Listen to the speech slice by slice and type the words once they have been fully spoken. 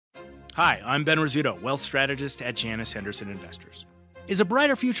Hi, I'm Ben Rizzuto, wealth strategist at Janus Henderson Investors. Is a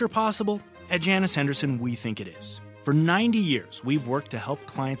brighter future possible? At Janus Henderson, we think it is. For 90 years, we've worked to help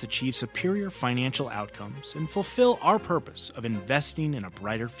clients achieve superior financial outcomes and fulfill our purpose of investing in a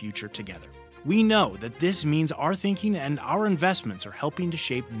brighter future together. We know that this means our thinking and our investments are helping to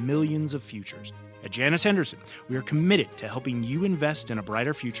shape millions of futures. At Janus Henderson, we are committed to helping you invest in a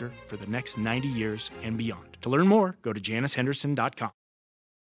brighter future for the next 90 years and beyond. To learn more, go to janushenderson.com.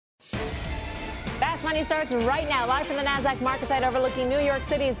 Fast Money starts right now, live from the NASDAQ market site overlooking New York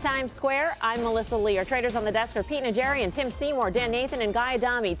City's Times Square. I'm Melissa Lee. Our traders on the desk are Pete Najarian, Tim Seymour, Dan Nathan, and Guy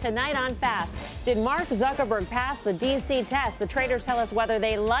Adami. Tonight on Fast, did Mark Zuckerberg pass the DC test? The traders tell us whether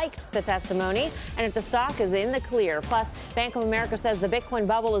they liked the testimony and if the stock is in the clear. Plus, Bank of America says the Bitcoin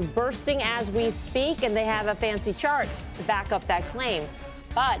bubble is bursting as we speak, and they have a fancy chart to back up that claim.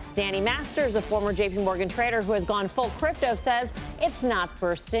 But Danny Masters, a former JP Morgan trader who has gone full crypto, says it's not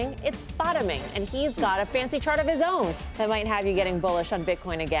bursting, it's bottoming. And he's got a fancy chart of his own that might have you getting bullish on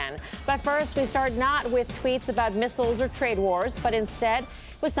Bitcoin again. But first, we start not with tweets about missiles or trade wars, but instead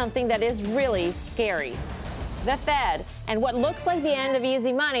with something that is really scary. The Fed and what looks like the end of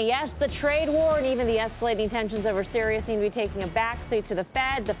easy money. Yes, the trade war and even the escalating tensions over Syria seem to be taking a backseat to the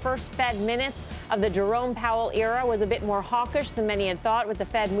Fed. The first Fed minutes of the Jerome Powell era was a bit more hawkish than many had thought, with the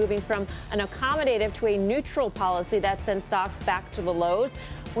Fed moving from an accommodative to a neutral policy that sent stocks back to the lows.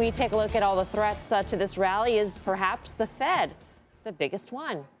 When you take a look at all the threats to this rally, is perhaps the Fed the biggest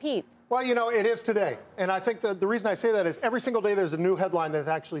one? Pete. Well, you know, it is today. And I think the reason I say that is every single day there's a new headline that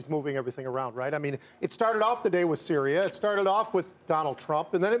actually is moving everything around, right? I mean, it started off the day with Syria. It started off with Donald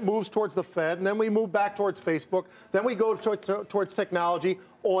Trump. And then it moves towards the Fed. And then we move back towards Facebook. Then we go towards technology,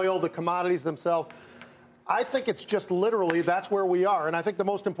 oil, the commodities themselves. I think it's just literally that's where we are. And I think the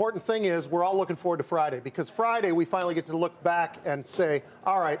most important thing is we're all looking forward to Friday. Because Friday we finally get to look back and say,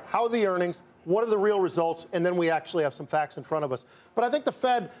 all right, how are the earnings? What are the real results? And then we actually have some facts in front of us. But I think the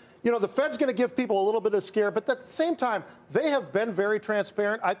Fed... You know, the Fed's going to give people a little bit of scare, but at the same time, they have been very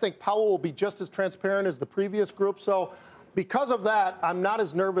transparent. I think Powell will be just as transparent as the previous group. So because of that, I'm not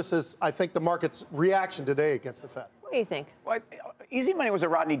as nervous as I think the market's reaction today against the Fed. What do you think? Well, Easy Money was a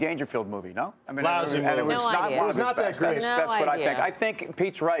Rodney Dangerfield movie, no? I mean, Lousy movie. it was No not idea. one It was of not his that best. great. That's what I idea. think. I think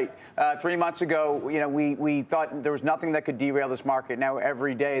Pete's right. 3 months ago, you know, we thought there was nothing that could derail this market. Now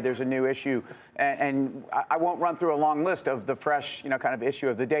every day there's a new issue, and I won't run through a long list of the fresh, you know, kind of issue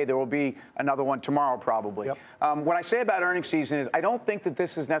of the day. There will be another one tomorrow probably. Yep. What I say about earnings season is I don't think that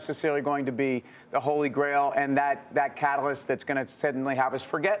this is necessarily going to be the holy grail and that catalyst that's going to suddenly have us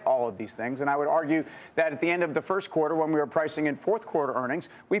forget all of these things. And I would argue that at the end of the first quarter, when we were pricing in fourth quarter earnings,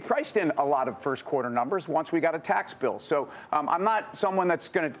 we priced in a lot of first quarter numbers once we got a tax bill. So I'm not someone that's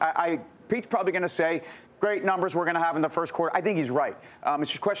going to, Pete's probably going to say, great numbers we're going to have in the first quarter. I think he's right.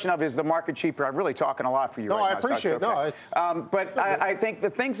 It's just a question of, is the market cheaper? I'm really talking a lot for you No, right now. I appreciate it. Okay. No, but I think the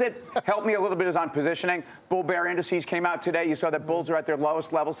things that help me a little bit is on positioning. Bull bear indices came out today. You saw that bulls are at their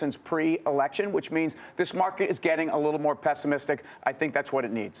lowest level since pre-election, which means this market is getting a little more pessimistic. I think that's what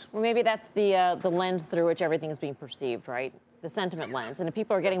it needs. Well, maybe that's the lens through which everything is being perceived, right? The sentiment lens. And if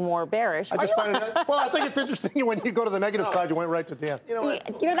people are getting more bearish. I just find it. Well, I think it's interesting when you go to the negative side, you went right to Dan. You know,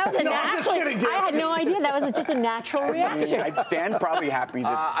 that was a No, I'm just kidding, Dan. I had no idea. That was just a natural reaction. Dan probably happy.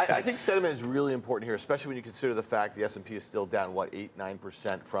 I think sentiment is really important here, especially when you consider the fact the S&P is still down,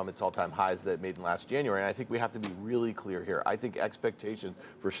 8-9% from its all-time highs that it made in last January. And I think we have to be really clear here. I think expectations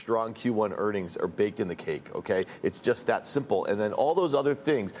for strong Q1 earnings are baked in the cake, okay? It's just that simple. And then all those other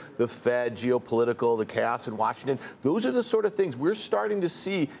things, the Fed, geopolitical, the chaos in Washington, those are the sort of things we're starting to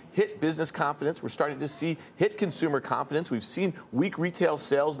see hit business confidence. We're starting to see hit consumer confidence. We've seen weak retail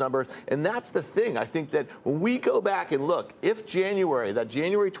sales numbers. And that's the thing. I think that when we go back and look, if January, that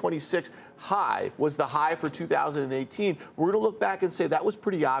January 26th high was the high for 2018, we're going to look back and say that was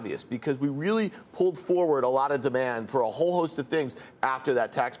pretty obvious because we really pulled forward a lot of demand for a whole host of things after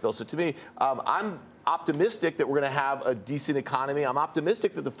that tax bill. So to me, I'm optimistic that we're going to have a decent economy. I'm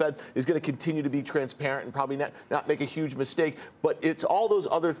optimistic that the Fed is going to continue to be transparent and probably not make a huge mistake. But it's all those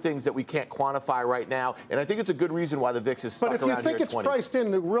other things that we can't quantify right now. And I think it's a good reason why the VIX is stuck around here at 20. But if you think it's priced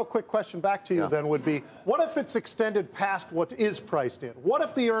in, the real quick question back to you then would be, what if it's extended past what is priced in? What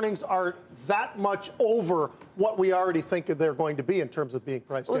if the earnings are that much over what we already think they're going to be in terms of being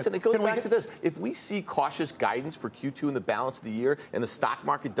priced. Listen, in. it goes back to this. If we see cautious guidance for Q2 and the balance of the year and the stock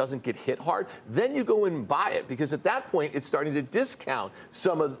market doesn't get hit hard, then you go in and buy it, because at that point it's starting to discount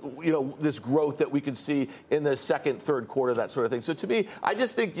some of this growth that we can see in the second, third quarter, that sort of thing. So to me, I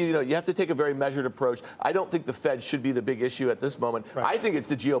just think you have to take a very measured approach. I don't think the Fed should be the big issue at this moment. Right. I think it's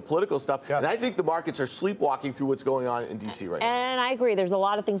the geopolitical stuff, and I think the markets are sleepwalking through what's going on in D.C. right now. And I agree. There's a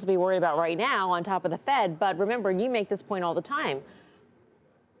lot of things to be worried about right now on top of the Fed. But remember, you make this point all the time.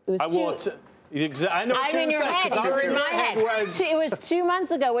 It was I know what I'm in your head. You're in my head. It was 2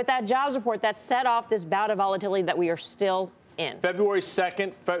 months ago with that jobs report that set off this bout of volatility that we are still in. February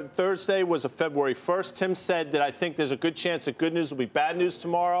 2nd, Thursday was a February 1st. Tim said that I think there's a good chance that good news will be bad news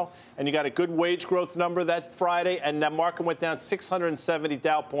tomorrow. And you got a good wage growth number that Friday. And that market went down 670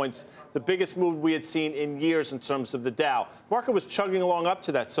 Dow points, the biggest move we had seen in years in terms of the Dow. Market was chugging along up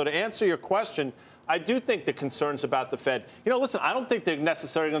to that. So to answer your question, I do think the concerns about the Fed, listen, I don't think they're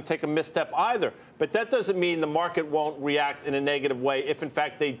necessarily going to take a misstep either. But that doesn't mean the market won't react in a negative way if, in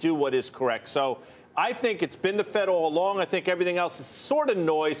fact, they do what is correct. So I think it's been the Fed all along. I think everything else is sort of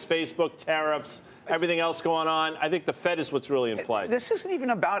noise, Facebook, tariffs, everything else going on. I think the Fed is what's really in play. This isn't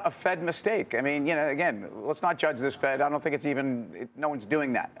even about a Fed mistake. I mean, again, let's not judge this Fed. I don't think no one's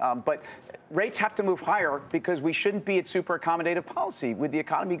doing that. But rates have to move higher because we shouldn't be at super accommodative policy with the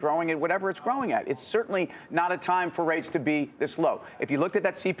economy growing at whatever it's growing at. It's certainly not a time for rates to be this low. If you looked at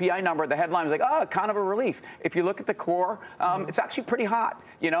that CPI number, the headline was like, oh, kind of a relief. If you look at the core, it's actually pretty hot,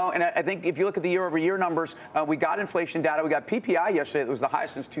 and I think if you look at the year-over-year numbers, we got inflation data. We got PPI yesterday. It was the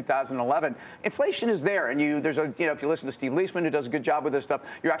highest since 2011. Inflation is there, and if you listen to Steve Leisman, who does a good job with this stuff,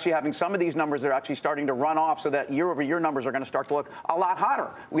 you're actually having some of these numbers that are actually starting to run off, so that year-over-year numbers are going to start to look a lot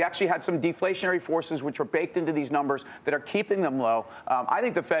hotter. We actually had some deflationary forces which are baked into these numbers that are keeping them low. I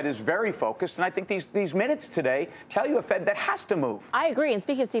think the Fed is very focused, and I think these minutes today tell you a Fed that has to move. I agree. And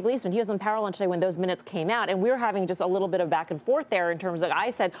speaking of Steve Leisman, he was on Power Lunch today when those minutes came out, and we were having just a little bit of back and forth there in terms of, I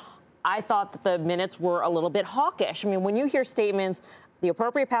said, I thought that the minutes were a little bit hawkish. I mean, when you hear statements, the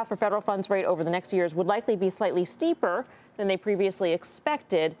appropriate path for federal funds rate over the next years would likely be slightly steeper than they previously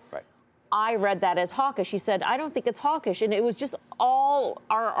expected. Right. I read that as hawkish. He said, I don't think it's hawkish. And it was just all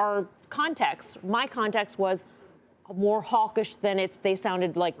our context. My context was more hawkish than they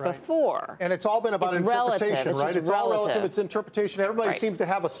sounded like before. And it's all been about interpretation, right? It's all relative. It's interpretation. Everybody seems to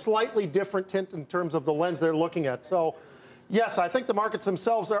have a slightly different tint in terms of the lens they're looking at. So, yes, I think the markets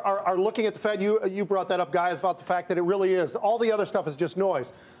themselves are looking at the Fed. You brought that up, Guy, about the fact that it really is. All the other stuff is just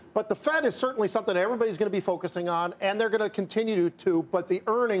noise. But the Fed is certainly something everybody's going to be focusing on, and they're going to continue to. But the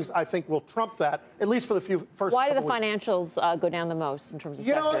earnings, I think, will trump that, at least for the first. Why do the financials go down the most in terms of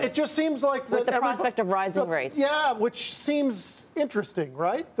sectors? It just seems like with the prospect of rising rates. Yeah, which seems interesting,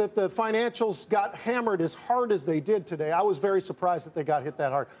 right? That the financials got hammered as hard as they did today. I was very surprised that they got hit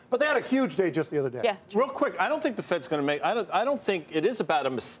that hard. But they had a huge day just the other day. Yeah. Real quick, I don't think the Fed's going to make. I don't think it is about a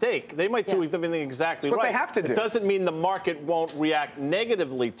mistake. They might do everything exactly right. What they have to do. It doesn't mean the market won't react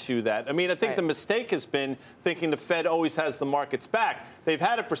negatively to that. I mean, I think the mistake has been thinking the Fed always has the markets back. They've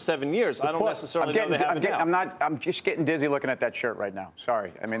had it for 7 years. I don't necessarily know they have it now. I'm just getting dizzy looking at that shirt right now.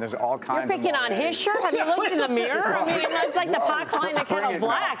 Sorry. I mean, there's all kinds. You're picking on his shirt? Have you looked in the mirror? I mean, it's like the pot calling the kettle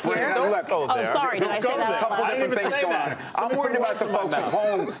black here. Oh, sorry. Did I say that? I didn't even say that. I'm worried about the folks at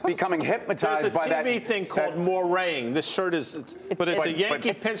home becoming hypnotized by that. There's a TV thing called moraying. This shirt is, but it's a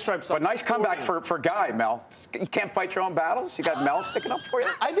Yankee pinstripe. But nice comeback for Guy, Mel. You can't fight your own battles? You got Mel sticking up for you?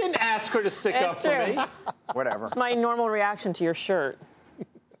 I didn't ask her to stick up for me. Whatever. It's my normal reaction to your shirt.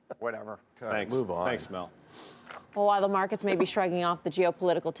 Whatever. Thanks. Move on. Thanks, Mel. Well, while the markets may be shrugging off the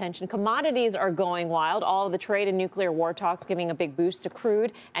geopolitical tension, commodities are going wild. All of the trade and nuclear war talks giving a big boost to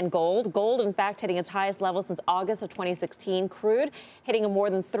crude and gold. Gold, in fact, hitting its highest level since August of 2016. Crude hitting a more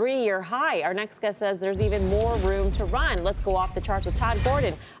than 3-year high. Our next guest says there's even more room to run. Let's go off the charts with Todd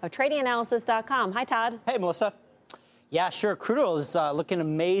Gordon of TradingAnalysis.com. Hi, Todd. Hey, Melissa. Yeah, sure. Crude oil is looking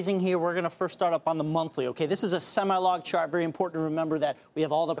amazing here. We're going to first start up on the monthly. Okay, this is a semi-log chart. Very important to remember that we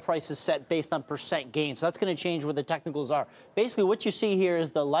have all the prices set based on percent gain. So that's going to change where the technicals are. Basically, what you see here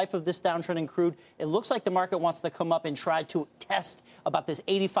is the life of this downtrend in crude. It looks like the market wants to come up and try to test about this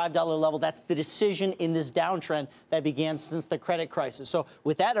 $85 level. That's the decision in this downtrend that began since the credit crisis. So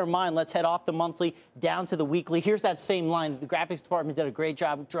with that in mind, let's head off the monthly down to the weekly. Here's that same line. The graphics department did a great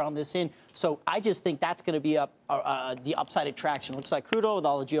job drawing this in. So I just think that's going to be up. The upside attraction looks like crude oil with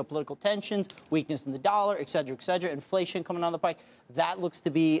all the geopolitical tensions, weakness in the dollar, et cetera, inflation coming on the pike. That looks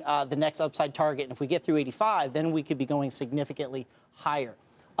to be the next upside target. And if we get through 85, then we could be going significantly higher.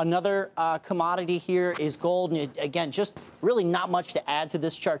 Another commodity here is gold. And again, just really not much to add to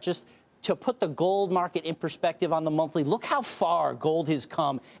this chart. Just to put the gold market in perspective on the monthly, look how far gold has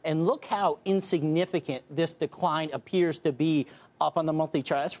come, and look how insignificant this decline appears to be up on the monthly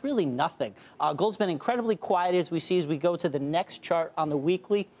chart. That's really nothing. Gold's been incredibly quiet as we go to the next chart on the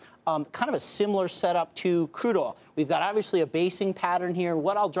weekly. Kind of a similar setup to crude oil. We've got obviously a basing pattern here.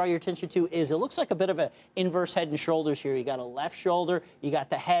 What I'll draw your attention to is it looks like a bit of an inverse head and shoulders here. You got a left shoulder, you got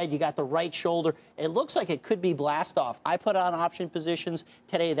the head, you got the right shoulder. It looks like it could be blast off. I put on option positions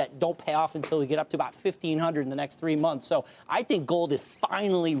today that don't pay off until we get up to about 1,500 in the next 3 months. So I think gold is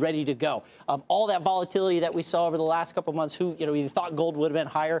finally ready to go. All that volatility that we saw over the last couple of months, you thought gold would have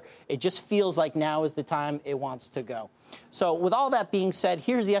been higher. It just feels like now is the time it wants to go. So with all that being said,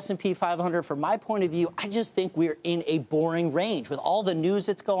 here's the S&P 500. From my point of view, I just think we're in a boring range. With all the news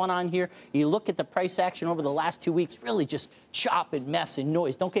that's going on here, you look at the price action over the last 2 weeks, really just chop and mess and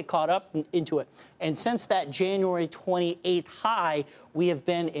noise. Don't get caught up into it. And since that January 28th high, we have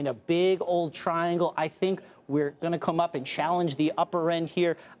been in a big old triangle. I think we're going to come up and challenge the upper end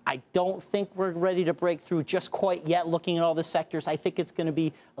here. I don't think we're ready to break through just quite yet. Looking at all the sectors, I think it's going to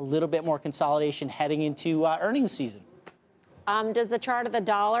be a little bit more consolidation heading into earnings season. Does the chart of the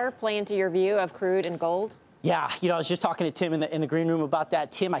dollar play into your view of crude and gold? Yeah, I was just talking to Tim in the green room about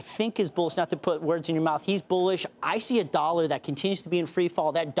that. Tim, I think, is bullish, not to put words in your mouth. He's bullish. I see a dollar that continues to be in free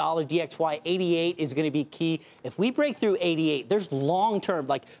fall. That dollar DXY 88 is going to be key. If we break through 88, there's long-term,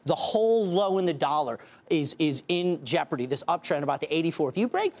 like the whole low in the dollar is in jeopardy, this uptrend about the 84. If you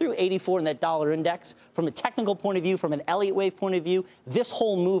break through 84 in that dollar index, from a technical point of view, from an Elliott wave point of view, this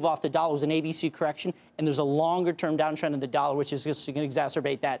whole move off the dollar was an ABC correction, and there's a longer-term downtrend in the dollar, which is just going to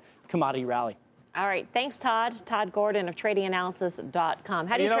exacerbate that commodity rally. All right. Thanks, Todd. Todd Gordon of TradingAnalysis.com.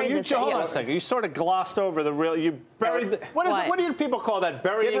 How do you trade this? Hold on a second. You sort of glossed over the real. You buried. What do you people call that?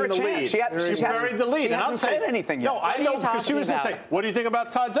 Burying the lead. You buried the lead. She hasn't said anything yet. No, I know because she was going to say, "What do you think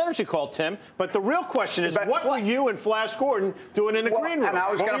about Todd's energy call, Tim?" But the real question is, what were you and Flash Gordon doing in the green room? And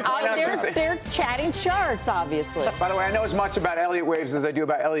I was going to point out they're chatting charts, obviously. By the way, I know as much about Elliott waves as I do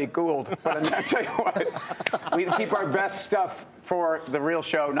about Elliott Gould. But I'm going to tell you what, we keep our best stuff for the real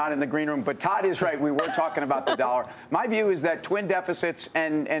show, not in the green room. But Todd is right. We were talking about the dollar. My view is that twin deficits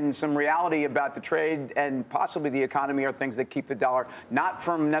and some reality about the trade and possibly the economy are things that keep the dollar not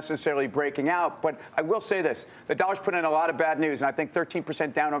from necessarily breaking out. But I will say this. The dollar's put in a lot of bad news, and I think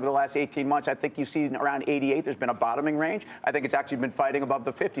 13% down over the last 18 months. I think you see around 88. There's been a bottoming range. I think it's actually been fighting above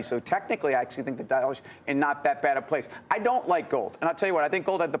the 50. So technically, I actually think the dollar's in not that bad a place. I don't like gold. And I'll tell you what, I think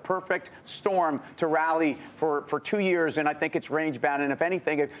gold had the perfect storm to rally for 2 years, and I think it's range bound. And if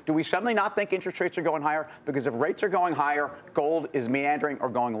anything, do we suddenly not think interest rates are going higher? Because if rates are going higher, gold is meandering or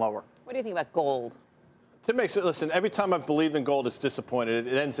going lower. What do you think about gold? Tim makes it, listen, every time I've believed in gold, it's disappointed.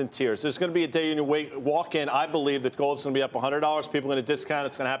 It ends in tears. There's going to be a day you walk in, I believe that gold's going to be up $100. People are going to discount.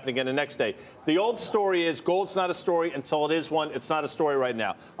 It's going to happen again the next day. The old story is gold's not a story until it is one. It's not a story right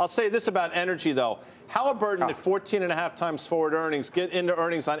now. I'll say this about energy, though. Halliburton at 14.5 times forward earnings, get into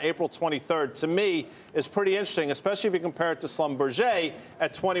earnings on April 23rd, to me, is pretty interesting, especially if you compare it to Schlumberger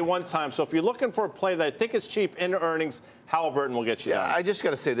at 21 times. So if you're looking for a play that I think is cheap into earnings, Halliburton will get you down. I just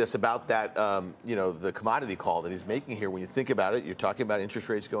got to say this about that, the commodity call that he's making here. When you think about it, you're talking about interest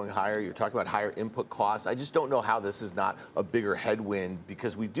rates going higher. You're talking about higher input costs. I just don't know how this is not a bigger headwind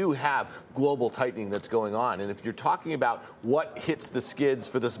because we do have global tightening that's going on. And if you're talking about what hits the skids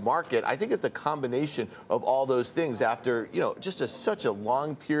for this market, I think it's the combination of all those things after, just such a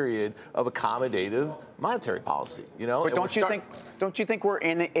long period of accommodative monetary policy, But don't you think we're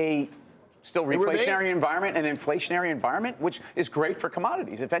in a still reflationary environment, an inflationary environment, which is great for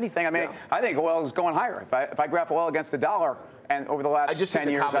commodities? If anything, I think oil is going higher. If I graph oil against the dollar, and over the last 10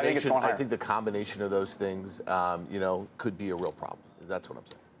 years, I think it's going higher. I think the combination of those things, could be a real problem. That's what I'm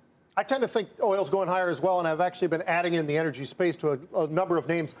saying. I tend to think oil's going higher as well, and I've actually been adding in the energy space to a number of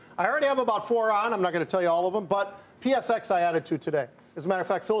names. I already have about 4 on. I'm not going to tell you all of them, but PSX I added to today. As a matter of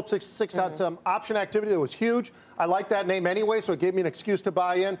fact, Phillips 66 had some option activity that was huge. I like that name anyway, so it gave me an excuse to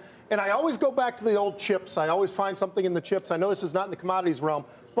buy in. And I always go back to the old chips. I always find something in the chips. I know this is not in the commodities realm,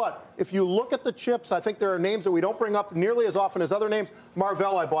 but if you look at the chips, I think there are names that we don't bring up nearly as often as other names.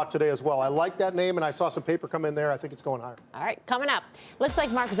 Marvell I bought today as well. I like that name, and I saw some paper come in there. I think it's going higher. All right, coming up. Looks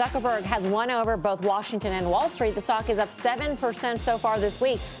like Mark Zuckerberg has won over both Washington and Wall Street. The stock is up 7% so far this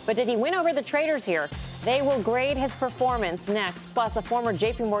week. But did he win over the traders here? They will grade his performance next. Plus, a former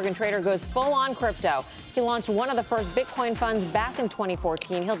JP Morgan trader goes full on crypto. He launched one of the first Bitcoin funds back in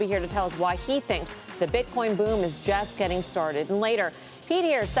 2014. He'll be here to tell us why he thinks the Bitcoin boom is just getting started. And later, Pete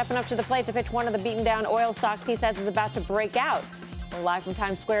here stepping up to the plate to pitch one of the beaten down oil stocks he says is about to break out. We're live from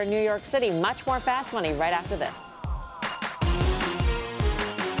Times Square, New York City. Much more Fast Money right after this.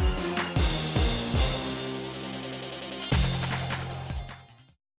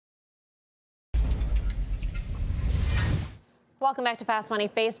 Welcome back to Fast Money.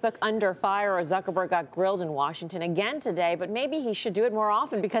 Facebook under fire as Zuckerberg got grilled in Washington again today, but maybe he should do it more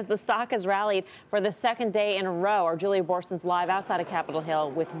often because the stock has rallied for the second day in a row. Our Julia Borson's live outside of Capitol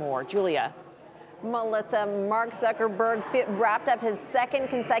Hill with more. Julia. Melissa, Mark Zuckerberg wrapped up his second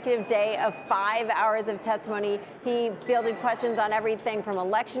consecutive day of 5 hours of testimony. He fielded questions on everything from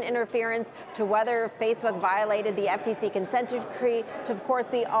election interference to whether Facebook violated the FTC consent decree to, of course,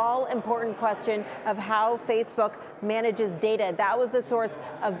 the all-important question of how Facebook manages data. That was the source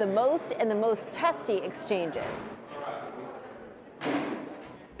of the most and the most testy exchanges.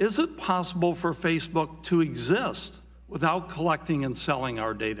 Is it possible for Facebook to exist without collecting and selling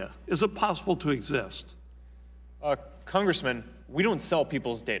our data? Is it possible to exist? Congressman, we don't sell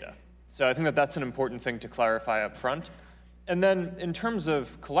people's data. So I think that that's an important thing to clarify up front. And then in terms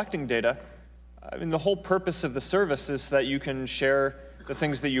of collecting data, I mean, the whole purpose of the service is that you can share the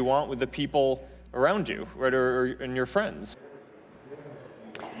things that you want with the people around you, right, and your friends.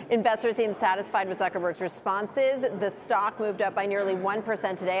 Investors seem satisfied with Zuckerberg's responses. The stock moved up by nearly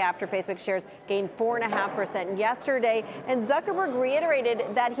 1% today after Facebook shares gained 4.5% yesterday. And Zuckerberg reiterated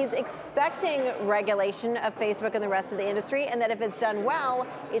that he's expecting regulation of Facebook and the rest of the industry, and that if it's done well,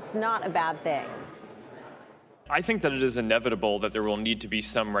 it's not a bad thing. I think that it is inevitable that there will need to be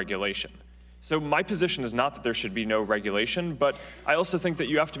some regulation. So my position is not that there should be no regulation, but I also think that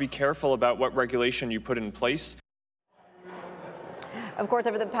you have to be careful about what regulation you put in place. Of course,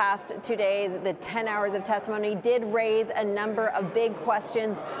 over the past 2 days, the 10 hours of testimony did raise a number of big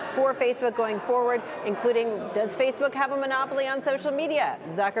questions for Facebook going forward, including, does Facebook have a monopoly on social media?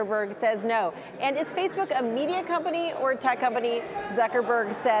 Zuckerberg says no. And is Facebook a media company or a tech company?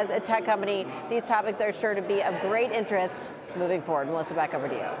 Zuckerberg says a tech company. These topics are sure to be of great interest moving forward. Melissa, back over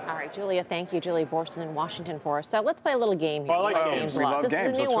to you. All right, Julia, thank you. Julia Borson in Washington for us. So let's play a little game here. I like games. We love this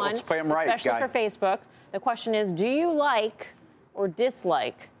games. is a new one, let's play them right, especially guy. for Facebook. The question is, do you like or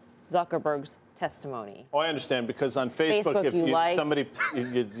dislike Zuckerberg's testimony? Oh, I understand, because on Facebook, if you like- somebody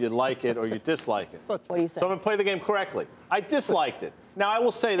you like it or you dislike it. What do you say? So I'm going to play the game correctly. I disliked it. Now, I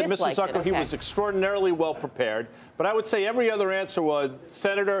will say that Mr. Disliked it, Zuckerberg, he okay. was extraordinarily well prepared, but I would say every other answer was,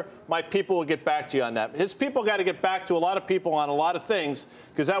 Senator, my people will get back to you on that. His people got to get back to a lot of people on a lot of things,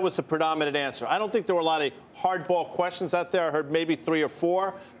 because that was the predominant answer. I don't think there were a lot of hardball questions out there. I heard maybe 3 or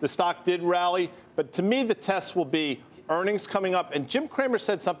 4. The stock did rally, but to me, the test will be earnings coming up. And Jim Cramer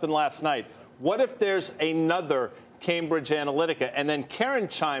said something last night. What if there's another Cambridge Analytica? And then Karen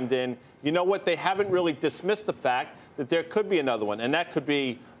chimed in, you know what, they haven't really dismissed the fact that there could be another one, and that could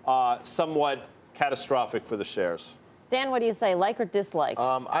be somewhat catastrophic for the shares. Dan, what do you say, like or dislike?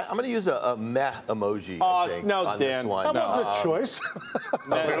 I'm going to use a meh emoji, I think, no, on Dan. this one. That wasn't a choice.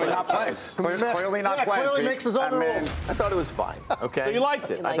 Clearly not playing. Clearly not playing. Clearly Pete. makes his own rules. I thought it was fine. Okay. So you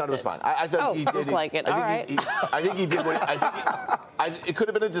liked it? I thought it was fine. I thought he did. Dislike it. All right. I think he did. It could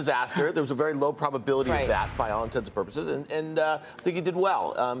have been a disaster. There was a very low probability Right. of that, by all intents and purposes, and I think he did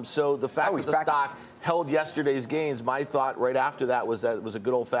well. So the fact that the stock held yesterday's gains, my thought right after that was it was a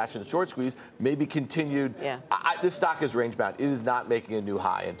good old-fashioned short squeeze, maybe continued. Yeah. This stock is range-bound. It is not making a new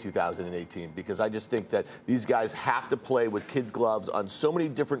high in 2018 because I just think that these guys have to play with kids' gloves on so many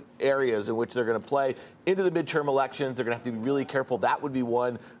different areas in which they're going to play into the midterm elections. They're going to have to be really careful. That would be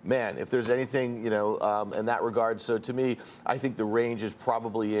one, man, if there's anything, in that regard. So to me, I think the range is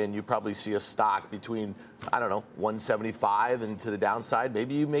probably in. You probably see a stock between, 175 and to the downside.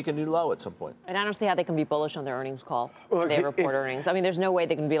 Maybe you make a new low at some point. And I don't see how they can be bullish on their earnings call when Look, they report earnings. I mean, there's no way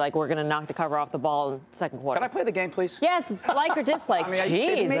they can be like, we're going to knock the cover off the ball in the second quarter. Can I play the game, please? Yes, like or dislike. Are you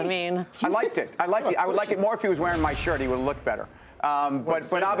kidding me? Jeez, I liked it. I would like it more if he was wearing my shirt. He would look better.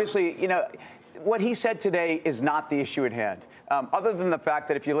 But obviously, what he said today is not the issue at hand. Other than the fact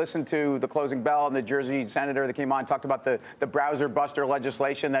that if you listen to the closing bell and the Jersey senator that came on, talked about the browser buster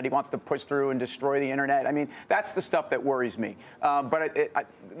legislation that he wants to push through and destroy the internet. I mean, that's the stuff that worries me. But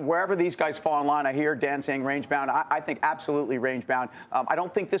wherever these guys fall in line, I hear Dan saying range bound. I think absolutely range bound. I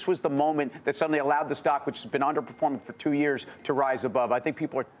don't think this was the moment that suddenly allowed the stock, which has been underperforming for 2 years, to rise above. I think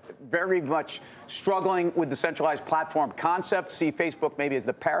people are very much struggling with the centralized platform concept, see Facebook maybe as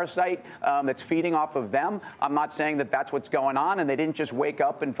the parasite that's feeding off of them. I'm not saying that that's what's going on, and they didn't just wake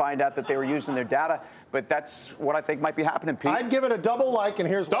up and find out that they were using their data, but that's what I think might be happening, Pete. I'd give it a double like, and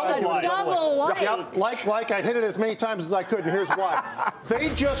here's why. Double like. Yep, like. I'd hit it as many times as I could, and here's why. They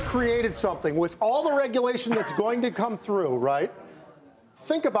just created something with all the regulation that's going to come through, right?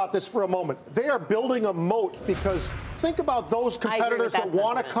 Think about this for a moment. They are building a moat because think about those competitors that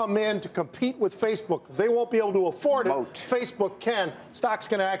want to come in to compete with Facebook. They won't be able to afford it. Facebook can. Stock's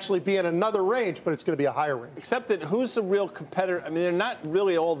going to actually be in another range, but it's going to be a higher range. Except that who's the real competitor? I mean, there are not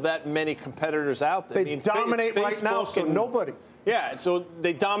really all that many competitors out there. They dominate right now, so nobody. Yeah, so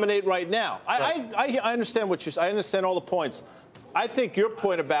they dominate right now. I understand what you're saying. I understand all the points. I think your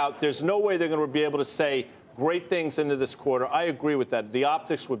point about there's no way they're going to be able to say great things into this quarter. I agree with that. The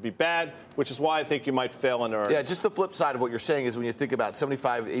optics would be bad, which is why I think you might fail in earnings. Yeah, just the flip side of what you're saying is when you think about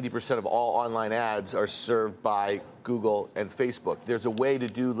 75-80% of all online ads are served by Google and Facebook. There's a way to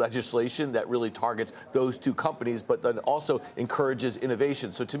do legislation that really targets those two companies, but then also encourages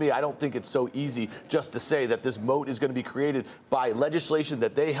innovation. So to me, I don't think it's so easy just to say that this moat is going to be created by legislation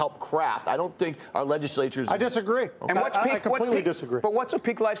that they help craft. I don't think our legislatures... I disagree. And I completely disagree. But what's a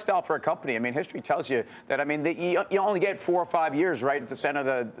peak lifestyle for a company? I mean, history tells you that, you only get 4 or 5 years right at the center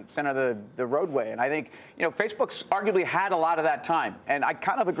of the roadway. And I think, Facebook's arguably had a lot of that time. And I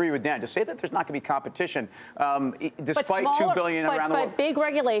kind of agree with Dan. To say that there's not going to be competition, despite $2 billion around the world. But big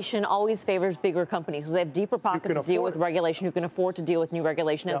regulation always favors bigger companies because they have deeper pockets to deal with regulation, who can afford to deal with new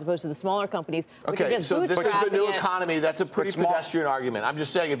regulation as opposed to the smaller companies. Okay, so this is the new economy. That's a pretty pedestrian argument. I'm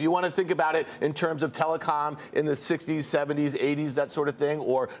just saying, if you want to think about it in terms of telecom in the 60s, 70s, 80s, that sort of thing,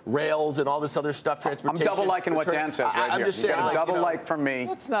 or rails and all this other stuff, transportation. I'm double liking what Dan says right here. I'm just saying, double like from me.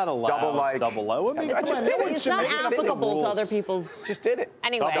 That's not allowed. Double like. I mean, I just did it. It's not applicable to other people's. Just did it.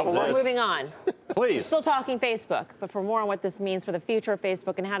 Anyway, we're moving on. Please. Still talking Facebook, but for more on what this means for the future of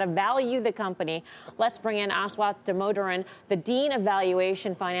Facebook and how to value the company, let's bring in Aswath Damodaran, the Dean of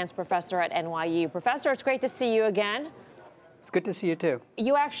Valuation Finance Professor at NYU. Professor, it's great to see you again. It's good to see you, too.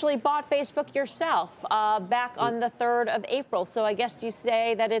 You actually bought Facebook yourself back on the 3rd of April, so I guess you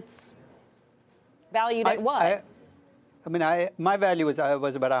say that it's valued at what? My value was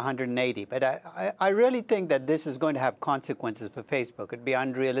about 180, but I really think that this is going to have consequences for Facebook. It'd be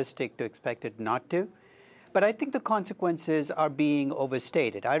unrealistic to expect it not to. But I think the consequences are being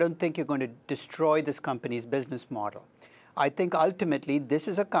overstated. I don't think you're going to destroy this company's business model. I think ultimately this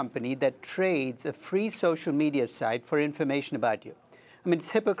is a company that trades a free social media site for information about you. I mean,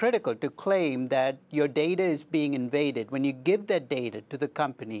 it's hypocritical to claim that your data is being invaded when you give that data to the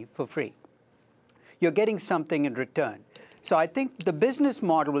company for free. You're getting something in return. So I think the business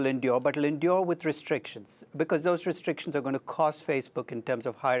model will endure, but it'll endure with restrictions, because those restrictions are going to cost Facebook in terms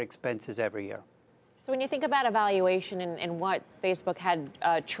of higher expenses every year. So when you think about evaluation and what Facebook had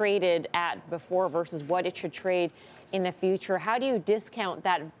traded at before versus what it should trade in the future, how do you discount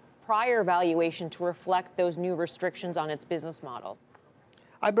that prior valuation to reflect those new restrictions on its business model?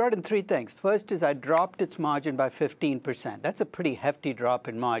 I brought in 3 things. First is I dropped its margin by 15%. That's a pretty hefty drop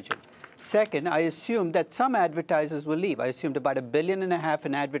in margin. Second, I assumed that some advertisers will leave. I assumed about $1.5 billion in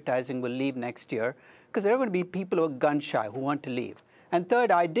advertising will leave next year because there are going to be people who are gun-shy who want to leave. And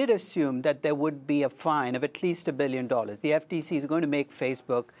third, I did assume that there would be a fine of at least $1 billion. The FTC is going to make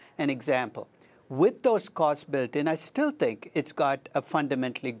Facebook an example. With those costs built in, I still think it's got a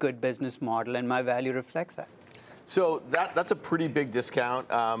fundamentally good business model, and my value reflects that. So that's a pretty big discount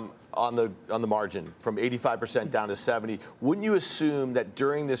on the margin from 85% down to 70%. Wouldn't you assume that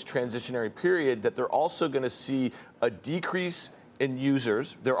during this transitionary period that they're also going to see a decrease in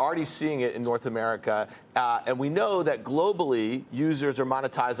users? They're already seeing it in North America, and we know that globally users are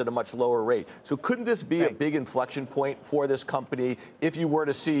monetized at a much lower rate. So couldn't this be a big inflection point for this company if you were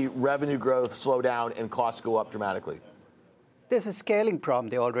to see revenue growth slow down and costs go up dramatically? There's a scaling problem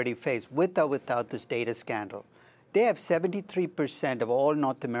they already face with or without this data scandal. They have 73% of all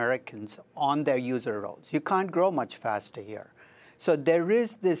North Americans on their user rolls. You can't grow much faster here. So there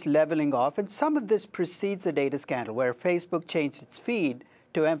is this leveling off, and some of this precedes the data scandal, where Facebook changed its feed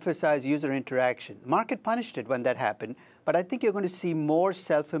to emphasize user interaction. Market punished it when that happened, but I think you're going to see more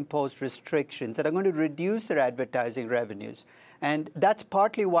self-imposed restrictions that are going to reduce their advertising revenues. And that's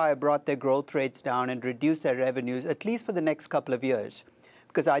partly why I brought their growth rates down and reduced their revenues, at least for the next couple of years.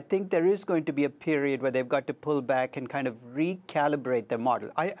 Because I think there is going to be a period where they've got to pull back and kind of recalibrate their model.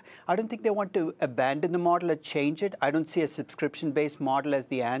 I don't think they want to abandon the model or change it. I don't see a subscription-based model as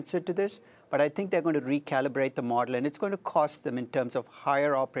the answer to this, but I think they're going to recalibrate the model, and it's going to cost them in terms of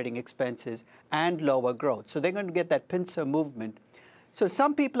higher operating expenses and lower growth. So they're going to get that pincer movement. So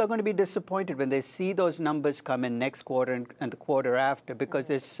some people are going to be disappointed when they see those numbers come in next quarter and the quarter after, because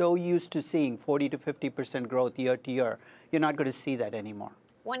they're so used to seeing 40 to 50% growth year to year. You're not going to see that anymore.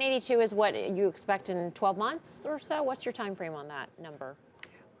 182 is what you expect in 12 months or so? What's your time frame on that number?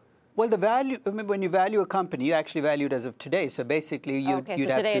 Well, the value, when you value a company, you actually value it as of today. So basically, you'd so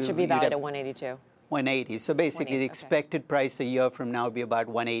today it should be valued at 182. 180. So basically, the expected price a year from now would be about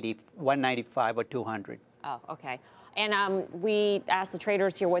 180, 195 or 200. Oh, okay. And we asked the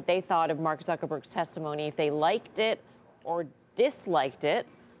traders here what they thought of Mark Zuckerberg's testimony, if they liked it or disliked it.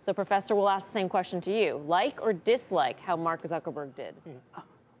 So, Professor, we'll ask the same question to you. Like or dislike how Mark Zuckerberg did?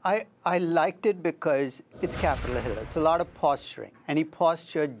 I liked it because it's Capitol Hill. It's a lot of posturing, and he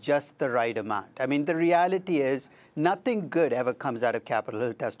postured just the right amount. I mean, the reality is nothing good ever comes out of Capitol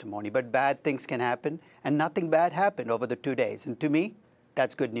Hill testimony, but bad things can happen, and nothing bad happened over the 2 days. And to me,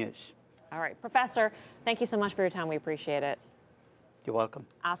 that's good news. All right, Professor, thank you so much for your time. We appreciate it. You're welcome.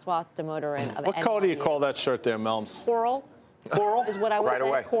 Aswath Damodaran of What color do you call that shirt there, Melms? Coral. Coral? Is what I would Right say.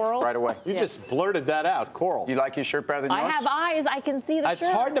 away. Coral. Right away. You just blurted that out, Coral. You like your shirt better than yours? I have eyes. I can see the shirt. It's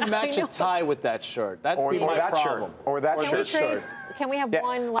hard to match I a know. tie with that shirt. That'd be my that problem. shirt. Or that Can we shirt. trade? Can we have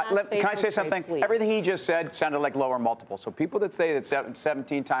one last Can I say Facebook something? trade, please? Everything he just said sounded like lower multiple. So people that say that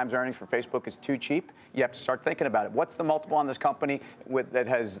 17 times earnings for Facebook is too cheap, you have to start thinking about it. What's the multiple on this company that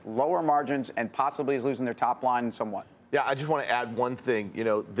has lower margins and possibly is losing their top line somewhat? Yeah, I just want to add one thing. You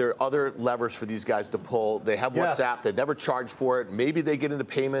know, there are other levers for these guys to pull. They have WhatsApp. They never charge for it. Maybe they get into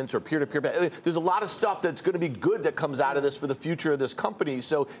payments or peer-to-peer. I mean, there's a lot of stuff that's going to be good that comes out of this for the future of this company.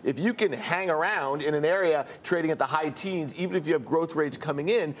 So if you can hang around in an area trading at the high teens, even if you have growth rates coming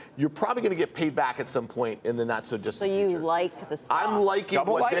in, you're probably going to get paid back at some point in the not-so-distant future. So you like the stock? I'm liking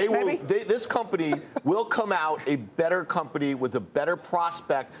Double what like, they will. maybe? This company will come out a better company with a better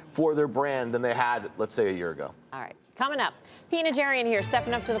prospect for their brand than they had, let's say, a year ago. All right. Coming up, Pete Najarian here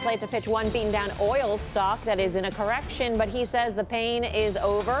stepping up to the plate to pitch one beaten down oil stock that is in a correction, but he says the pain is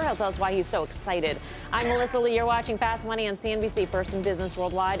over. He'll tell us why he's so excited. I'm Melissa Lee. You're watching Fast Money on CNBC, First in Business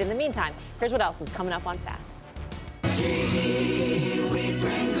Worldwide. In the meantime, here's what else is coming up on Fast. We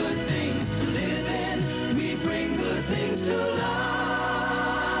bring good things to live in. We bring good things to life.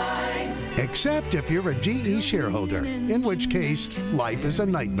 Except if you're a GE shareholder, in which case life is a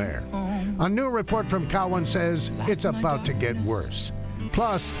nightmare. A new report from Cowen says it's about to get worse.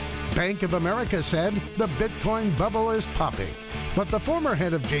 Plus, Bank of America said the Bitcoin bubble is popping. But the former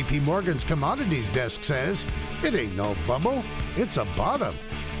head of JP Morgan's commodities desk says it ain't no bubble, it's a bottom.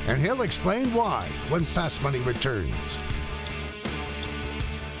 And he'll explain why when Fast Money returns.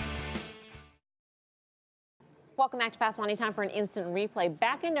 Welcome back to Fast Money. Time for an instant replay.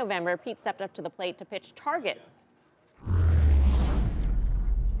 Back in November, Pete stepped up to the plate to pitch Target.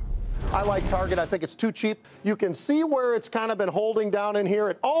 I like Target. I think it's too cheap. You can see where it's kind of been holding down in here.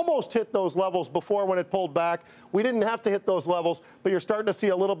 It almost hit those levels before when it pulled back. We didn't have to hit those levels, but you're starting to see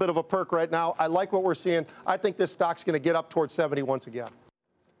a little bit of a perk right now. I like what we're seeing. I think this stock's going to get up towards 70 once again.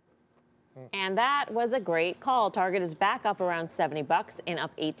 And that was a great call. Target is back up around $70 and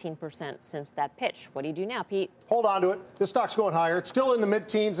up 18% since that pitch. What do you do now, Pete? Hold on to it. This stock's going higher. It's still in the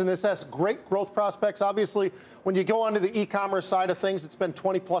mid-teens, and this has great growth prospects. Obviously, when you go onto the e-commerce side of things, it's been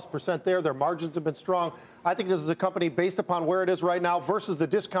 20+% there. Their margins have been strong. I think this is a company based upon where it is right now versus the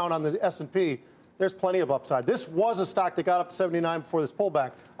discount on the S&P. There's plenty of upside. This was a stock that got up to 79 before this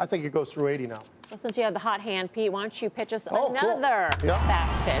pullback. I think it goes through 80 now. Well, since you have the hot hand, Pete, why don't you pitch us cool. another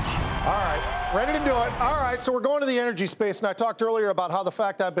fast pitch? All right, ready to do it. All right, so we're going to the energy space, and I talked earlier about how the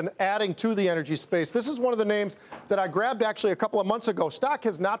fact I've been adding to the energy space. This is one of the names that I grabbed actually a couple of months ago. Stock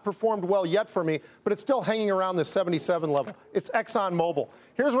has not performed well yet for me, but it's still hanging around this 77 level. It's ExxonMobil.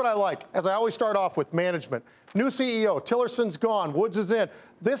 Here's what I like, as I always start off with management. New CEO, Tillerson's gone, Woods is in.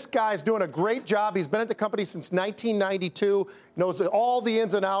 This guy's doing a great job. He's been at the company since 1992, knows all the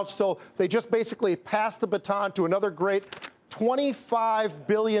ins and outs, so they just basically passed the baton to another great $25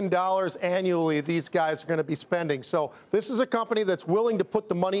 billion annually these guys are going to be spending. So this is a company that's willing to put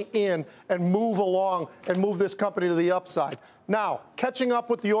the money in and move along and move this company to the upside. Now, catching up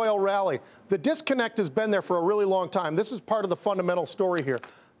with the oil rally, the disconnect has been there for a really long time. This is part of the fundamental story here.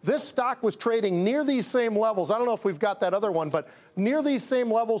 This stock was trading near these same levels. I don't know if we've got that other one, but near these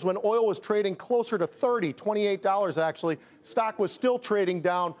same levels when oil was trading closer to $28 actually. Stock was still trading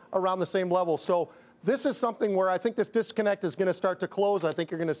down around the same level. So this is something where I think this disconnect is going to start to close. I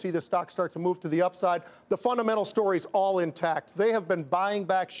think you're going to see the stock start to move to the upside. The fundamental story is all intact. They have been buying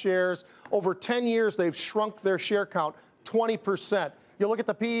back shares. Over 10 years, they've shrunk their share count 20%. You look at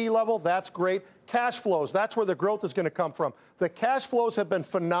the PE level, that's great. Cash flows, that's where the growth is going to come from. The cash flows have been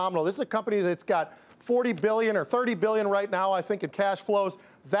phenomenal. This is a company that's got $40 billion or $30 billion right now, I think, in cash flows.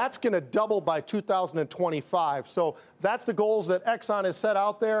 That's going to double by 2025. So that's the goals that Exxon has set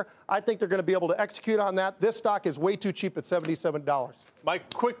out there. I think they're going to be able to execute on that. This stock is way too cheap at $77. My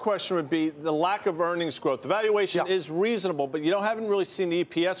quick question would be the lack of earnings growth. The valuation is reasonable, but you haven't really seen the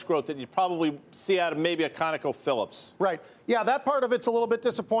EPS growth that you probably see out of maybe a ConocoPhillips. Right. Yeah, that part of it's a little bit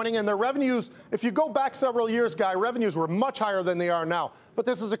disappointing. And their revenues, if you go back several years, Guy, revenues were much higher than they are now. But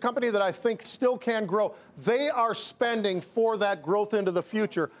this is a company that I think still can grow. They are spending for that growth into the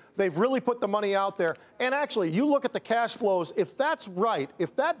future. They've really put the money out there. And actually, you look at the cash flows, if that's right,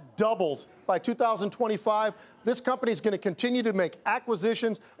 if that doubles by 2025, this company is going to continue to make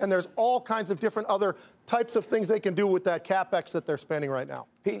acquisitions, and there's all kinds of different other types of things they can do with that CapEx that they're spending right now.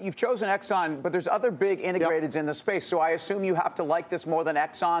 Pete, you've chosen Exxon, but there's other big integrateds in the space, so I assume you have to like this more than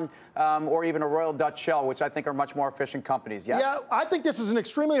Exxon or even a Royal Dutch Shell, which I think are much more efficient companies, yes? Yeah, I think this is an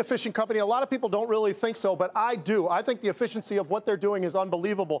extremely efficient company. A lot of people don't really think so, but I do. I think the efficiency of what they're doing is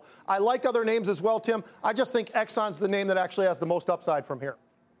unbelievable. I like other names as well, Tim. I just think Exxon's the name that actually has the most upside from here.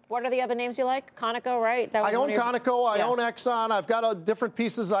 What are the other names you like? Conoco, right? I own Conoco. I own Exxon. I've got different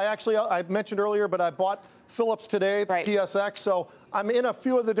pieces. I mentioned earlier, but I bought Phillips today, PSX. So I'm in a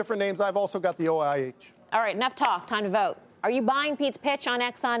few of the different names. I've also got the OIH. All right, enough talk. Time to vote. Are you buying Pete's pitch on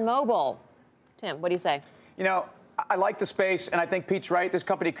ExxonMobil? Tim, what do you say? You know, I like the space, and I think Pete's right. This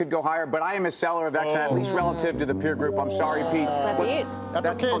company could go higher, but I am a seller of Exxon, at least relative to the peer group. I'm sorry, Pete. Pete? That's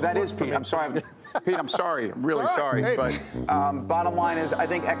okay. Oh, that is Pete. I'm sorry. Pete, I'm sorry. I'm really sorry. Hey. But bottom line is, I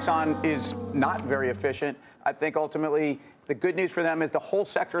think Exxon is not very efficient. I think ultimately the good news for them is the whole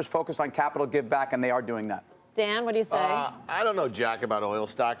sector is focused on capital give back, and they are doing that. Dan, what do you say? I don't know jack about oil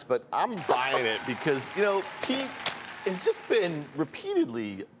stocks, but I'm buying it because, Pete has just been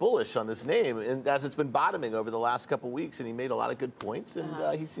repeatedly bullish on this name, and as it's been bottoming over the last couple of weeks, and he made a lot of good points, and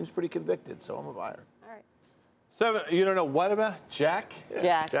he seems pretty convicted, so I'm a buyer. Seven, you don't know what about Jack?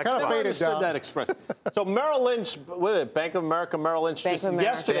 Jack. Kind of faded down. That expression. So Merrill Lynch, what is it? Bank of America, Merrill Lynch, Bank just of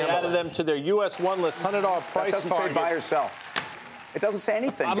America. yesterday added them to their U.S. one list $100 price That doesn't target. say buy or sell. It doesn't say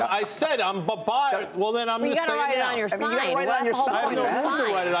anything. I said I'm buy. Well, then I'm going to say You got to write it now. on your sign. you gotta write it on your That's the sign. whole I have point no of the room to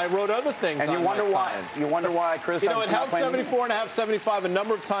sign. write it. I wrote other things And you on wonder my why. sign. You wonder why Chris. It held 74.5, 75 a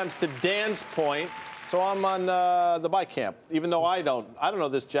number of times to Dan's point. So I'm on the buy camp, even though I don't know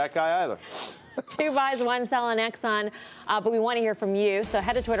this Jack guy either. 2 buys, 1 sell on Exxon, but we want to hear from you. So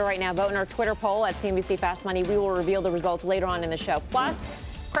head to Twitter right now, vote in our Twitter poll at CNBC Fast Money. We will reveal the results later on in the show. Plus,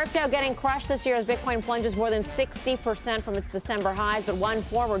 crypto getting crushed this year as Bitcoin plunges more than 60% from its December highs. But one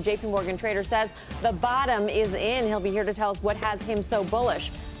former JP Morgan trader says the bottom is in. He'll be here to tell us what has him so bullish.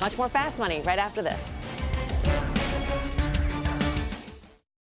 Much more Fast Money right after this.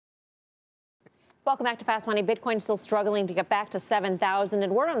 Welcome back to Fast Money. Bitcoin still struggling to get back to 7,000,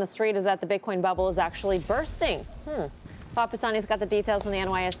 and word on the street is that the Bitcoin bubble is actually bursting. Bob Pisani's got the details from the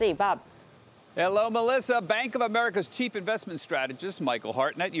NYSE. Bob. Hello, Melissa. Bank of America's chief investment strategist, Michael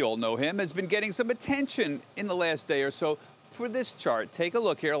Hartnett, you all know him, has been getting some attention in the last day or so for this chart. Take a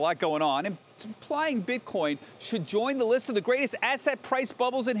look here, a lot going on. And implying Bitcoin should join the list of the greatest asset price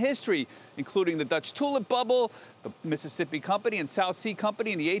bubbles in history, including the Dutch tulip bubble, the Mississippi Company and South Sea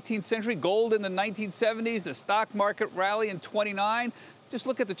Company in the 18th century, gold in the 1970s, the stock market rally in 29. Just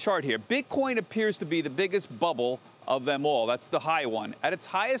look at the chart here. Bitcoin appears to be the biggest bubble of them all. That's the high one. At its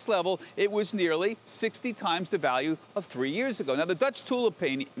highest level, it was nearly 60 times the value of 3 years ago. Now, the Dutch tulip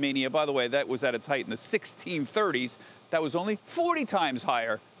mania, by the way, that was at its height in the 1630s. That was only 40 times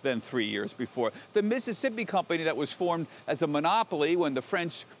higher than 3 years before. The Mississippi Company, that was formed as a monopoly when the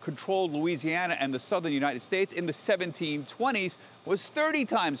French controlled Louisiana and the southern United States in the 1720s, was 30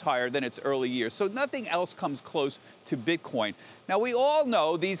 times higher than its early years. So nothing else comes close to Bitcoin. Now, we all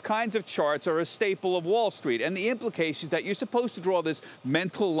know these kinds of charts are a staple of Wall Street, and the implication is that you're supposed to draw this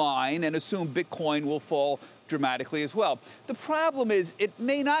mental line and assume Bitcoin will fall dramatically as well. The problem is it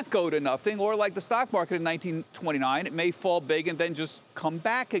may not go to nothing, or like the stock market in 1929, it may fall big and then just come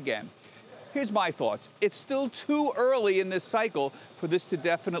back again. Here's my thoughts. It's still too early in this cycle for this to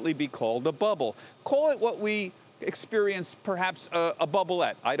definitely be called a bubble. Call it what we experienced, perhaps a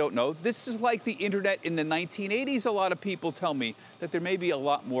bubble-ette. I don't know. This is like the internet in the 1980s. A lot of people tell me that there may be a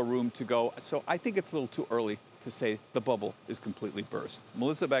lot more room to go. So I think it's a little too early to say the bubble is completely burst.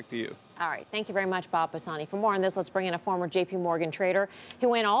 Melissa, back to you. All right. Thank you very much, Bob Pisani. For more on this, let's bring in a former JP Morgan trader who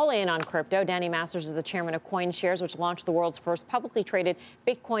went all in on crypto. Danny Masters is the chairman of CoinShares, which launched the world's first publicly traded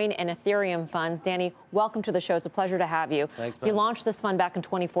Bitcoin and Ethereum funds. Danny, welcome to the show. It's a pleasure to have you. Thanks, you launched this fund back in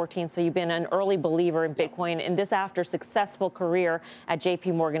 2014, so you've been an early believer in Bitcoin, and this after successful career at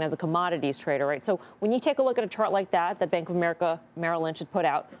JP Morgan as a commodities trader, right? So when you take a look at a chart like that Bank of America Merrill Lynch had put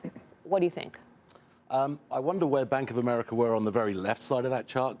out, what do you think? I wonder where Bank of America were on the very left side of that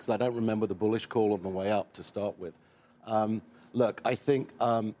chart, because I don't remember the bullish call on the way up to start with. Look, I think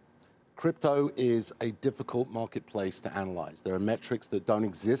crypto is a difficult marketplace to analyze. There are metrics that don't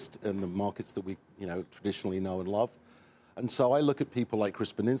exist in the markets that we traditionally know and love. And so I look at people like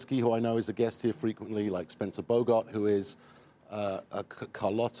Chris Boninsky, who I know is a guest here frequently, like Spencer Bogart, who is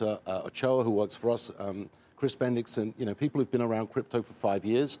Carlotta Ochoa, who works for us, Chris Bendix, and people who've been around crypto for 5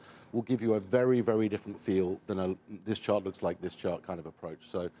 years will give you a very, very different feel than this chart looks like this chart kind of approach.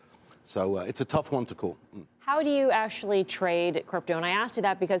 So So it's a tough one to call. How do you actually trade crypto? And I asked you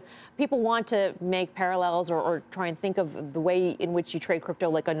that because people want to make parallels or try and think of the way in which you trade crypto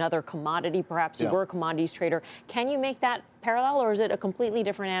like another commodity. Perhaps you were a commodities trader. Can you make that parallel, or is it a completely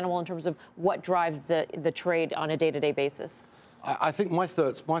different animal in terms of what drives the trade on a day-to-day basis? I think my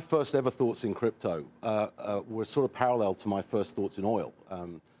first ever thoughts in crypto were sort of parallel to my first thoughts in oil.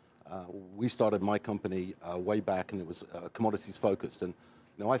 We started my company way back, and it was commodities focused. And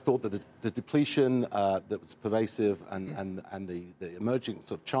I thought that the depletion that was pervasive and the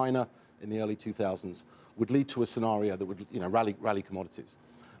emergence of China in the early 2000s would lead to a scenario that would rally commodities.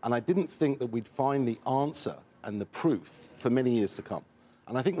 And I didn't think that we'd find the answer and the proof for many years to come.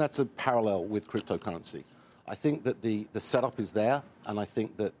 And I think that's a parallel with cryptocurrency. I think that the setup is there, and I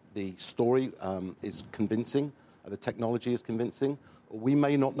think that the story is convincing, the technology is convincing. We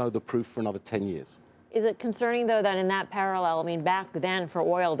may not know the proof for another 10 years. Is it concerning, though, that in that parallel, I mean, back then for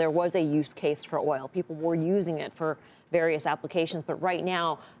oil, there was a use case for oil. People were using it for various applications. But right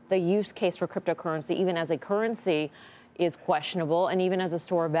now, the use case for cryptocurrency, even as a currency, is questionable. And even as a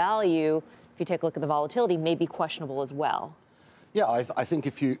store of value, if you take a look at the volatility, may be questionable as well. Yeah, I think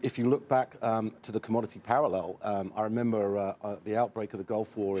if you look back to the commodity parallel, I remember the outbreak of the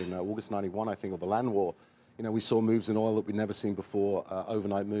Gulf War in August '91, I think, or the land war. We saw moves in oil that we'd never seen before,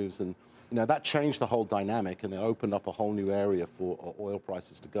 overnight moves. And that changed the whole dynamic, and it opened up a whole new area for oil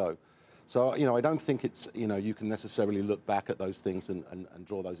prices to go. So, I don't think it's, you can necessarily look back at those things and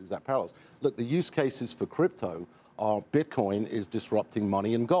draw those exact parallels. Look, the use cases for crypto are Bitcoin is disrupting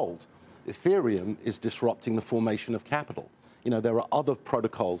money and gold. Ethereum is disrupting the formation of capital. There are other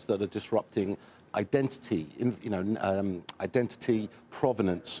protocols that are disrupting identity, identity,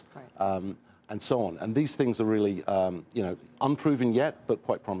 provenance, and so on. And these things are really, unproven yet, but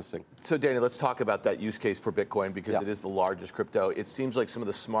quite promising. So, Danny, let's talk about that use case for Bitcoin because it is the largest crypto. It seems like some of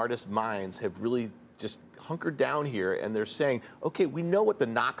the smartest minds have really just hunkered down here, and they're saying, okay, we know what the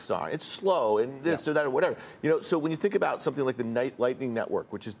knocks are. It's slow and this or that or whatever. So when you think about something like the Lightning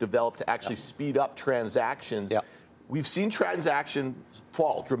Network, which is developed to actually speed up transactions, we've seen transactions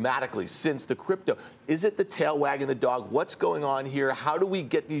fall dramatically since the crypto. Is it the tail wagging the dog? What's going on here? How do we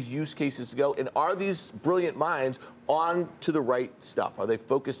get these use cases to go? And are these brilliant minds on to the right stuff? Are they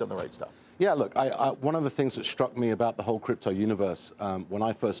focused on the right stuff? Yeah, look, one of the things that struck me about the whole crypto universe when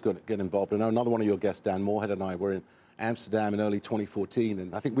I first got involved, I know another one of your guests, Dan Moorhead, and I were in Amsterdam in early 2014,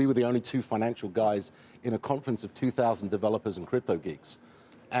 and I think we were the only two financial guys in a conference of 2,000 developers and crypto geeks.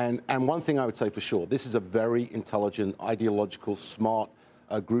 And one thing I would say for sure, this is a very intelligent, ideological, smart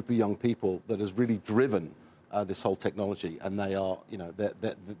group of young people that has really driven this whole technology, and they are,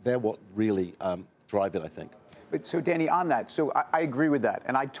 they're what really drive it, I think. But so, Danny, on that, so I agree with that,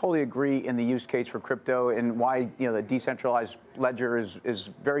 and I totally agree in the use case for crypto and why the decentralized ledger is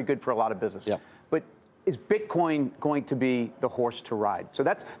very good for a lot of business. Yeah. But is Bitcoin going to be the horse to ride? So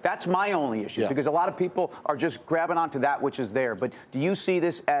that's my only issue because a lot of people are just grabbing onto that which is there. But do you see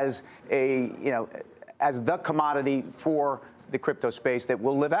this as as the commodity for the crypto space that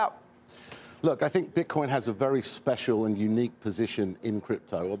will live out? Look, I think Bitcoin has a very special and unique position in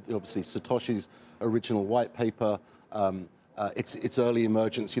crypto. Obviously, Satoshi's original white paper, its early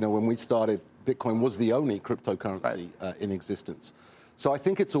emergence. When we started, Bitcoin was the only cryptocurrency in existence. So I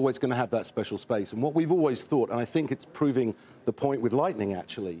think it's always going to have that special space. And what we've always thought, and I think it's proving the point with Lightning,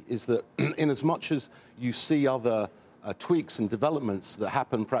 actually, is that in as much as you see other tweaks and developments that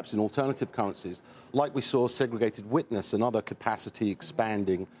happen perhaps in alternative currencies, like we saw segregated witness, another capacity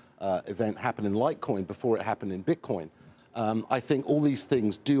expanding event happen in Litecoin before it happened in Bitcoin. I think all these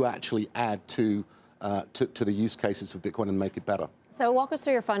things do actually add to the use cases of Bitcoin and make it better. So walk us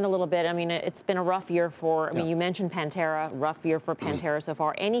through your fund a little bit. I mean, it's been a rough year for, you mentioned Pantera, rough year for Pantera so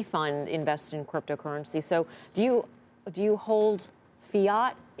far. Any fund invested in cryptocurrency. So do you hold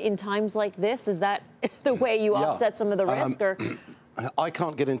fiat in times like this? Is that the way you offset some of the risk? Or? I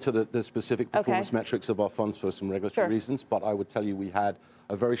can't get into the specific performance metrics of our funds for some regulatory reasons, but I would tell you we had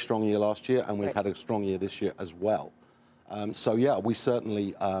a very strong year last year, and we've had a strong year this year as well. So yeah, we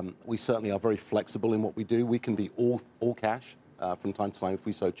certainly are very flexible in what we do. We can be all cash from time to time if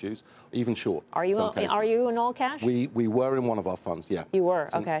we so choose, even short. Are you in all cash? We were in one of our funds, yeah. You were,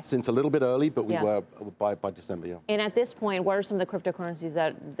 okay. Since a little bit early, but we were by December, yeah. And at this point, what are some of the cryptocurrencies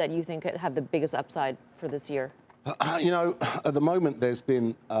that you think have the biggest upside for this year? At the moment, there's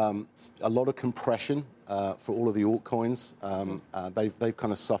been a lot of compression for all of the altcoins. They've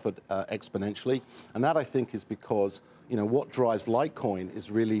kind of suffered exponentially. And that, I think, is because, what drives Litecoin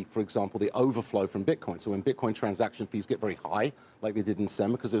is really, for example, the overflow from Bitcoin. So when Bitcoin transaction fees get very high, like they did in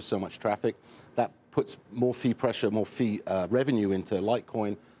December because there's so much traffic, that puts more fee pressure, more fee revenue into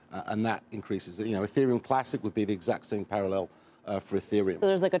Litecoin. and that increases. Ethereum Classic would be the exact same parallel for Ethereum. So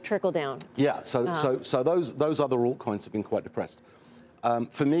there's like a trickle down. Yeah. So those other altcoins have been quite depressed.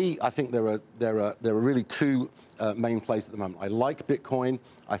 For me, I think there are really two main plays at the moment. I like Bitcoin.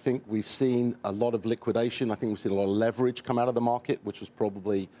 I think we've seen a lot of liquidation. I think we've seen a lot of leverage come out of the market, which was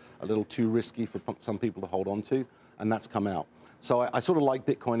probably a little too risky for some people to hold on to, and that's come out. So I sort of like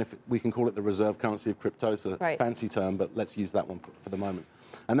Bitcoin, if we can call it the reserve currency of crypto. It's a fancy term, but let's use that one for the moment.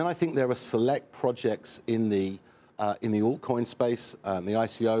 And then I think there are select projects in the altcoin space, the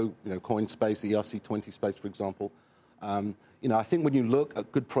ICO, coin space, the ERC20 space, for example. I think when you look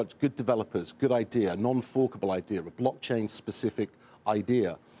at good developers, good idea, non-forkable idea, a blockchain-specific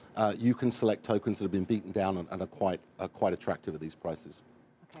idea, you can select tokens that have been beaten down and are quite attractive at these prices.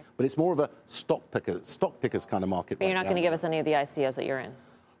 Okay. But it's more of a stock pickers kind of market. But you're not going to give us any of the ICOs that you're in.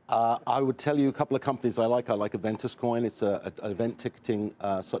 I would tell you a couple of companies I like. I like Aventus Coin. It's an event ticketing.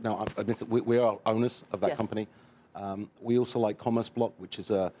 Now, we are owners of that company. We also like Commerce Block, which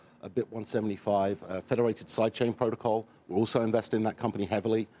is a BIP 175 federated sidechain protocol. We're also invested in that company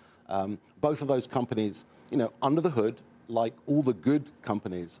heavily. Both of those companies, under the hood, like all the good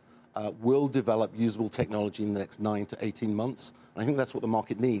companies, will develop usable technology in the next 9 to 18 months. And I think that's what the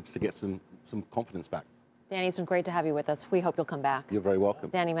market needs to get some confidence back. Danny, it's been great to have you with us. We hope you'll come back. You're very welcome.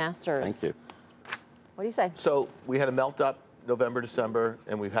 Danny Masters. Thank you. What do you say? So we had a melt up November, December,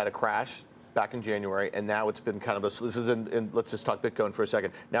 and we've had a crash back in January, and now it's been kind of let's just talk Bitcoin for a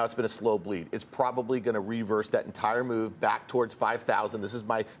second. Now it's been a slow bleed. It's probably going to reverse that entire move back towards 5,000. This is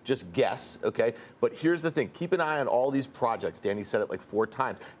my just guess, okay? But here's the thing. Keep an eye on all these projects. Danny said it like 4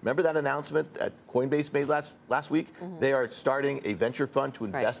 times. Remember that announcement that Coinbase made last week? Mm-hmm. They are starting a venture fund to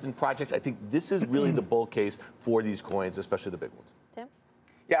invest in projects. I think this is really the bull case for these coins, especially the big ones. Tim?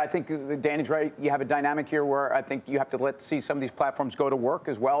 Yeah, I think Danny's right. You have a dynamic here where I think you have to see some of these platforms go to work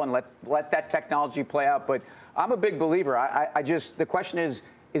as well and let that technology play out. But I'm a big believer. The question is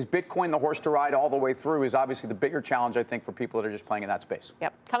Bitcoin the horse to ride all the way through is obviously the bigger challenge, I think, for people that are just playing in that space.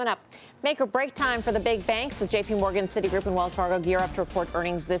 Yep. Coming up, make or break time for the big banks as JP Morgan, Citigroup, and Wells Fargo gear up to report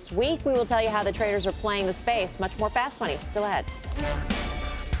earnings this week. We will tell you how the traders are playing the space. Much more Fast Money still ahead.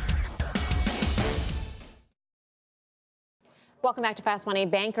 Welcome back to Fast Money.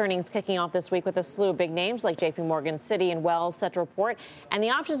 Bank earnings kicking off this week with a slew of big names like JP Morgan, Citi, and Wells set to report. And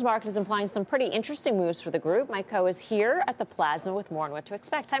the options market is implying some pretty interesting moves for the group. Mike Coe is here at the Plasma with more on what to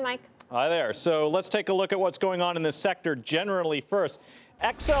expect. Hi, Mike. Hi there. So let's take a look at what's going on in this sector generally first.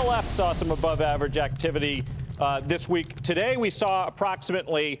 XLF saw some above average activity this week. Today we saw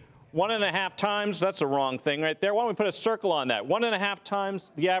approximately 1.5 times, that's the wrong thing right there. Why don't we put a circle on that? 1.5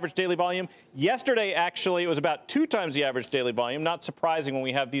 times the average daily volume. Yesterday, actually, it was about 2 times the average daily volume. Not surprising when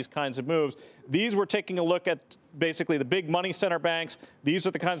we have these kinds of moves. These we're taking a look at basically the big money center banks. These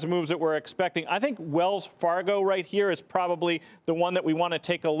are the kinds of moves that we're expecting. I think Wells Fargo right here is probably the one that we want to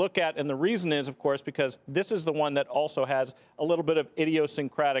take a look at. And the reason is, of course, because this is the one that also has a little bit of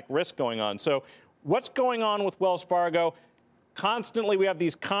idiosyncratic risk going on. So what's going on with Wells Fargo? Constantly, we have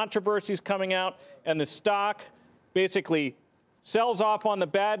these controversies coming out, and the stock basically sells off on the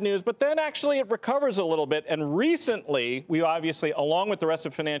bad news, but then actually it recovers a little bit. And recently, we obviously, along with the rest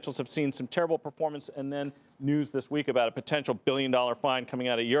of financials, have seen some terrible performance, and then news this week about a potential billion-dollar fine coming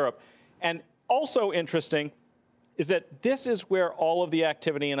out of Europe. And also interesting is that this is where all of the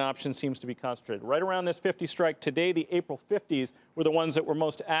activity in options seems to be concentrated. Right around this 50 strike today, the April 50s were the ones that were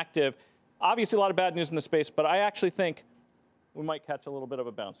most active. Obviously, a lot of bad news in the space, but I actually think we might catch a little bit of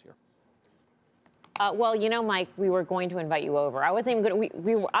a bounce here. Well, Mike, we were going to invite you over. I wasn't even going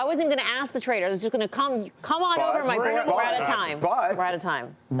to ask the traders. I was just going to come on over, Mike. We're out of time. We're out of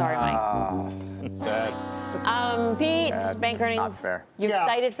time. Sorry, Mike. Sad. Pete, bank earnings. Not fair. You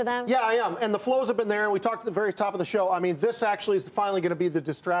excited for them? Yeah, I am. And the flows have been there. And we talked at the very top of the show. I mean, this actually is finally going to be the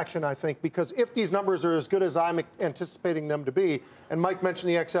distraction, I think, because if these numbers are as good as I'm anticipating them to be, and Mike mentioned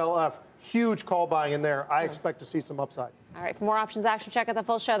the XLF, huge call buying in there, I expect to see some upside. All right, for more options action, check out the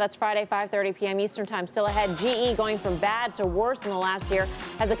full show. That's Friday, 5:30 p.m. Eastern Time. Still ahead, GE going from bad to worse in the last year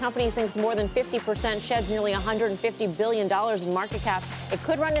as the company sinks more than 50%, sheds nearly $150 billion in market cap. It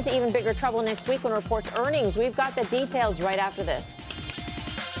could run into even bigger trouble next week when it reports earnings. We've got the details right after this.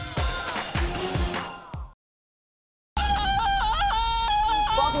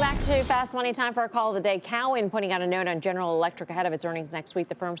 Welcome back to Fast Money. Time for our call of the day. Cowen putting out a note on General Electric ahead of its earnings next week.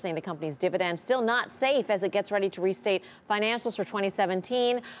 The firm saying the company's dividend still not safe as it gets ready to restate financials for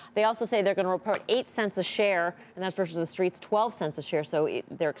 2017. They also say they're going to report 8 cents a share, and that's versus the street's 12 cents a share. So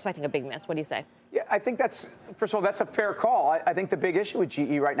they're expecting a big miss. What do you say? Yeah, I think that's, first of all, that's a fair call. I think the big issue with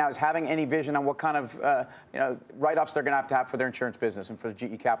GE right now is having any vision on what kind of write-offs they're going to have for their insurance business and for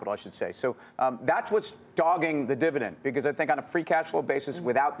GE Capital, I should say. So that's what's dogging the dividend, because I think on a free cash flow basis,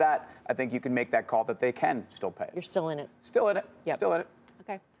 without that, I think you can make that call that they can still pay it. You're still in it. Still in it. Yep. Still in it.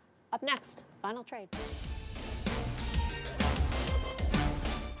 Okay. Up next, final trade.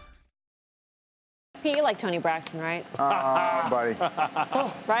 Pete, you like Tony Braxton, right? Buddy.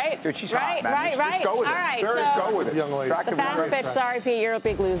 Right? Dude, she's right, hot, man. right, Just right. go with All it. right, Very so go with it, young lady. the fast pitch. Sorry, Pete, you're a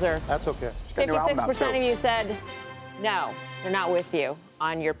big loser. That's okay. 56% of you said no, they're not with you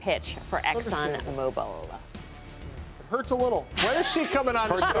on your pitch for ExxonMobil. Hurts a little. When is she coming on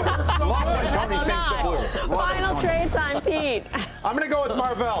the show? Tony sings the blues. Final trade time, Pete. I'm going to go with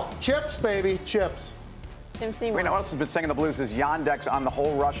Marvell. Chips, baby, chips. Tim Seymour. We know what else has been singing the blues is Yandex on the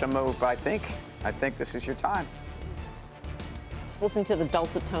whole Russia move, but I think this is your time. Listen to the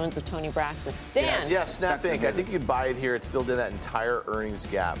dulcet tones of Tony Braxton. Dan. Yeah, Snap Inc. I think you could buy it here. It's filled in that entire earnings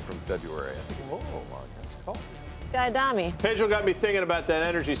gap from February. I think it's Guy Adami. Pedro got me thinking about that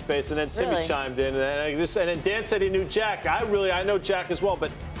energy space, and then Timmy Really? chimed in. And then Dan said he knew Jack. I know Jack as well, but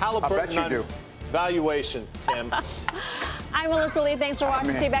Halliburton I bet you do. Valuation, Tim. I'm Melissa Lee. Thanks for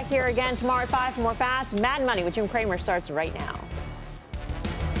watching. See you back here again tomorrow at 5 for more Fast Mad Money with Jim Cramer starts right now.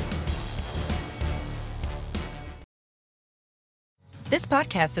 This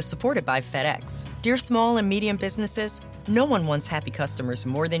podcast is supported by FedEx. Dear small and medium businesses, no one wants happy customers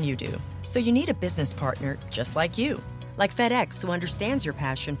more than you do. So you need a business partner just like you. Like FedEx, who understands your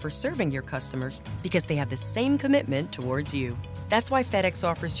passion for serving your customers because they have the same commitment towards you. That's why FedEx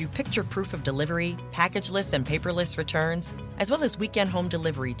offers you picture proof of delivery, packageless and paperless returns, as well as weekend home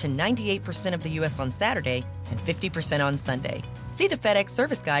delivery to 98% of the U.S. on Saturday and 50% on Sunday. See the FedEx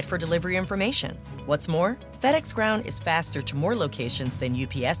service guide for delivery information. What's more, FedEx Ground is faster to more locations than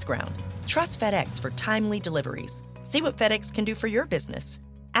UPS Ground. Trust FedEx for timely deliveries. See what FedEx can do for your business.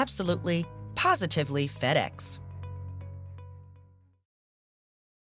 Absolutely, positively FedEx.